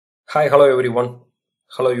Hi, hello everyone.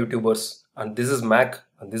 Hello YouTubers. And this is Mac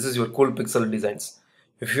and this is your cool pixel designs.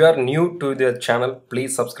 If you are new to the channel,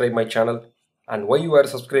 please subscribe my channel. And why you are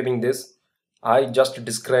subscribing this? I just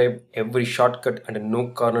describe every shortcut and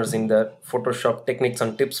no corners in there. Photoshop techniques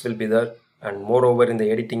and tips will be there. And moreover in the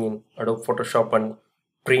editing in Adobe Photoshop and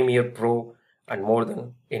Premiere Pro and more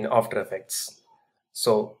than in After Effects.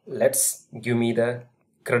 So let's give me the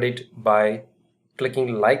credit by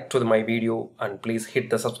clicking like to my video and please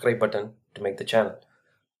hit the subscribe button to make the channel.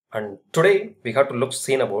 And today we have to look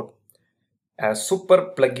scene about a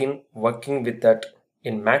super plugin working with that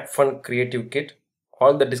in MacFun Creative Kit.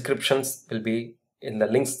 All the descriptions will be in the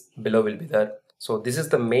links below will be there. So this is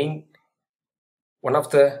the main one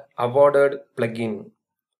of the awarded plugin.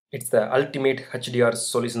 It's the ultimate HDR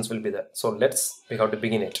solutions will be there. So we have to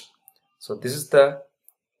begin it. So this is the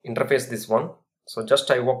interface, this one. So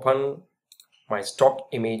just I open my stock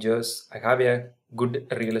images. I have a good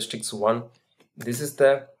realistic one. This is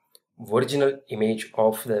the original image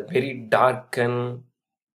of the very darken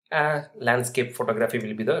landscape photography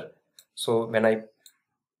will be there. So when I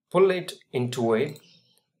pull it into it,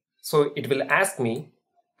 so it will ask me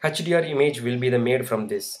HDR image will be the made from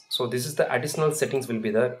this. So this is the additional settings will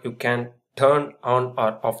be there. You can turn on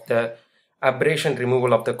or off the aberration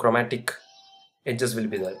removal of the chromatic edges will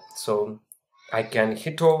be there. So I can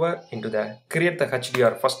hit over into the create the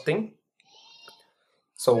HDR first thing.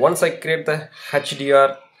 So once I create the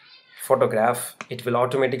HDR photograph, it will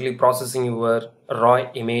automatically processing your raw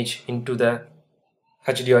image into the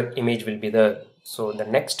HDR image will be there. So the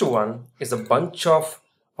next one is a bunch of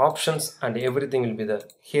options and everything will be there.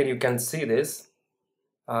 Here you can see this.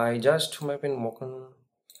 I just might been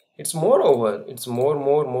it's moreover, it's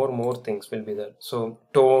more things will be there. So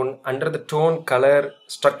tone, under the tone, color,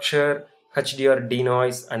 structure, HDR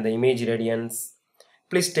denoise and the image radiance.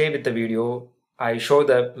 Please stay with the video. I show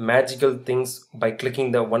the magical things by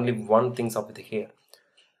clicking the only one things up here.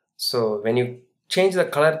 So when you change the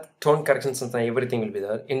color, tone corrections and everything will be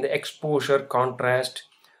there. In the exposure, contrast,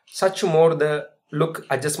 such more the look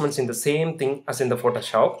adjustments in the same thing as in the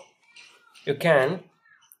Photoshop. You can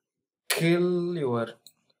kill your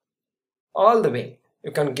all the way.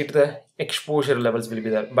 You can get the exposure levels will be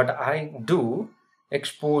there. But I do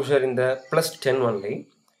exposure in the +10 only.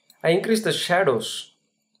 I increase the shadows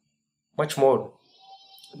much more.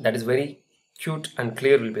 That is very cute and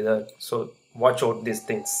clear will be there. So watch out these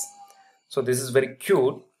things. So this is very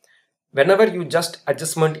cute. Whenever you just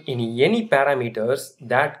adjustment in any parameters,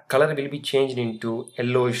 that color will be changed into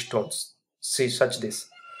yellowish tones. See such this.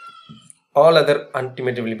 All other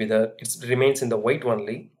ultimately will be there. It remains in the white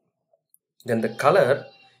only. Then the color,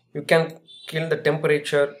 you can kill the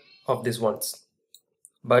temperature of these ones.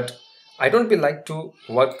 But I don't be like to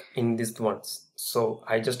work in these ones. So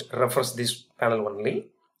I just refresh this panel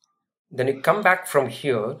only. Then you come back from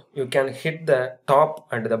here, you can hit the top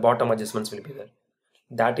and the bottom adjustments will be there.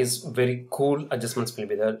 That is very cool adjustments will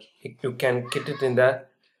be there. You can get it in the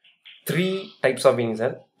three types of wings,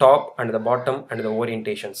 top and the bottom and the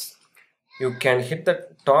orientations. You can hit the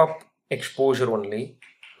top exposure only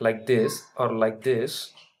like this or like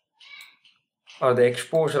this, or the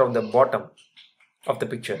exposure of the bottom of the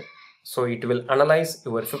picture. So it will analyze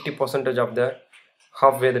your 50% of the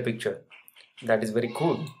halfway the picture. That is very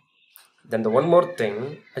cool. Then the one more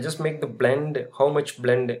thing, I just make the blend, how much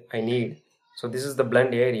blend I need. So this is the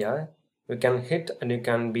blend area. You can hit and you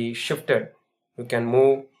can be shifted. You can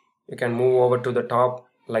move over to the top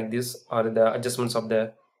like this, or the adjustments of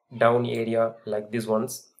the down area like these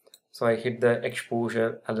ones. So I hit the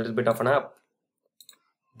exposure a little bit of an up.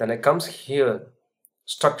 Then I comes here,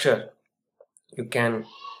 structure. You can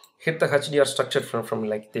hit the HDR structure from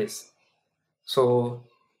like this. So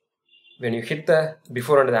when you hit the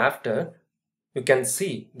before and the after, you can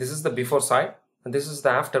see this is the before side and this is the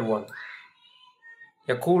after one.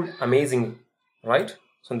 Yeah, cool, amazing, right?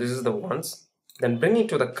 So this is the ones. Then bring it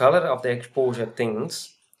to the color of the exposure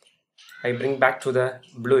things. I bring back to the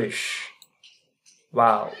bluish.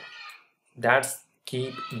 Wow, that's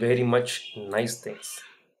keep very much nice things.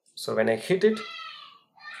 So when I hit it,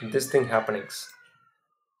 this thing happenings.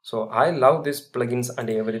 So I love these plugins and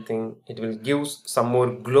everything. It will give some more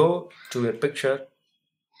glow to your picture.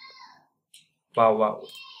 Wow.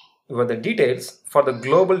 For the details, for the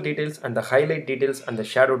global details and the highlight details and the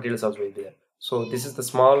shadow details also will be there. So this is the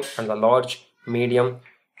small and the large, medium.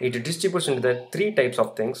 It distributes into the three types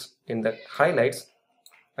of things. In the highlights,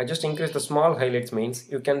 I just increase the small highlights means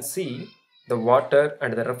you can see the water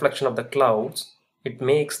and the reflection of the clouds. It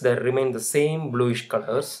makes the remain the same bluish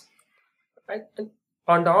colors.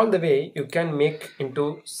 And all the way you can make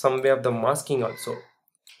into some way of the masking also.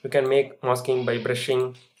 You can make masking by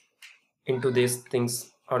brushing into these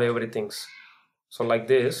things or everything. So like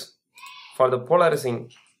this, for the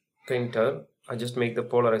polarizing printer, I just make the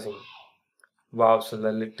polarizing. Wow, so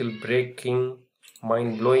the little breaking,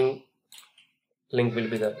 mind-blowing link will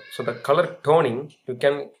be there. So the color toning, you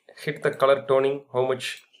can hit the color toning, how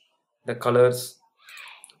much the colors,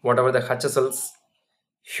 whatever the HSLs,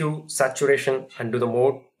 hue, saturation, and do the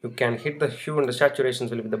mode. You can hit the hue and the saturations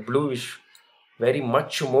will be the bluish, very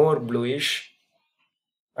much more bluish,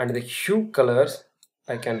 and the hue colors,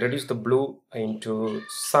 I can reduce the blue into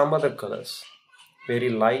some other colors, very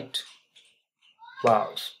light.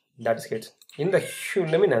 Wow, that's it. In the hue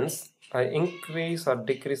luminance, I increase or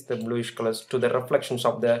decrease the bluish colors to the reflections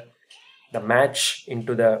of the match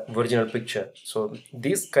into the original picture. So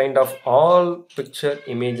these kind of all picture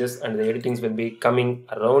images and the editings will be coming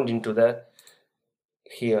around into the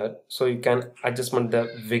here. So you can adjustment the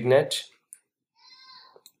vignette.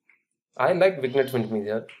 I like vignette with me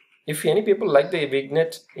there. If any people like the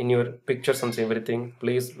vignette in your pictures and everything,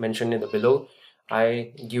 please mention in the below.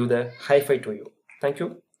 I give the high five to you. Thank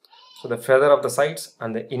you. So the feather of the sides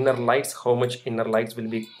and the inner lights, how much inner lights will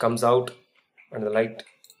be comes out and the light.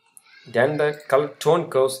 Then the color tone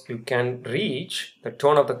curves, you can reach the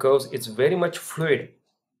tone of the curves. It's very much fluid.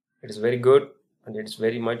 It is very good and it's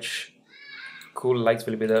very much cool. Lights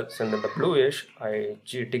will be there. So then the bluish, I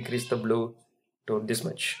decrease the blue to this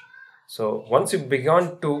much. So once you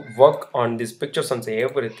begin to work on these pictures and say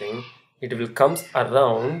everything, it will comes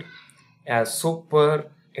around as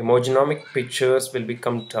super emojinomic pictures will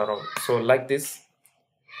become around. So like this,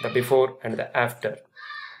 the before and the after.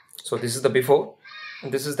 So this is the before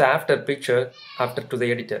and this is the after picture after to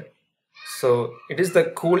the editor. So it is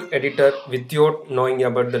the cool editor without knowing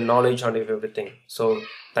about the knowledge and everything. So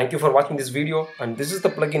thank you for watching this video, and this is the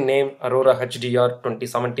plugin name Aurora Hdr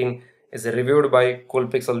 2017 is reviewed by Cool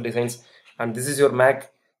Pixel Designs, and this is your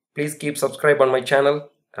Mac. Please keep subscribe on my channel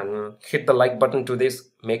and hit the like button to this.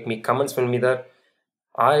 Make me comments when me there.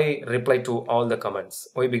 I reply to all the comments.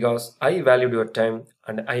 Why? Because I valued your time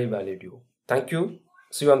and I valued you. Thank you.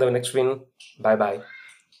 See you on the next one. Bye bye.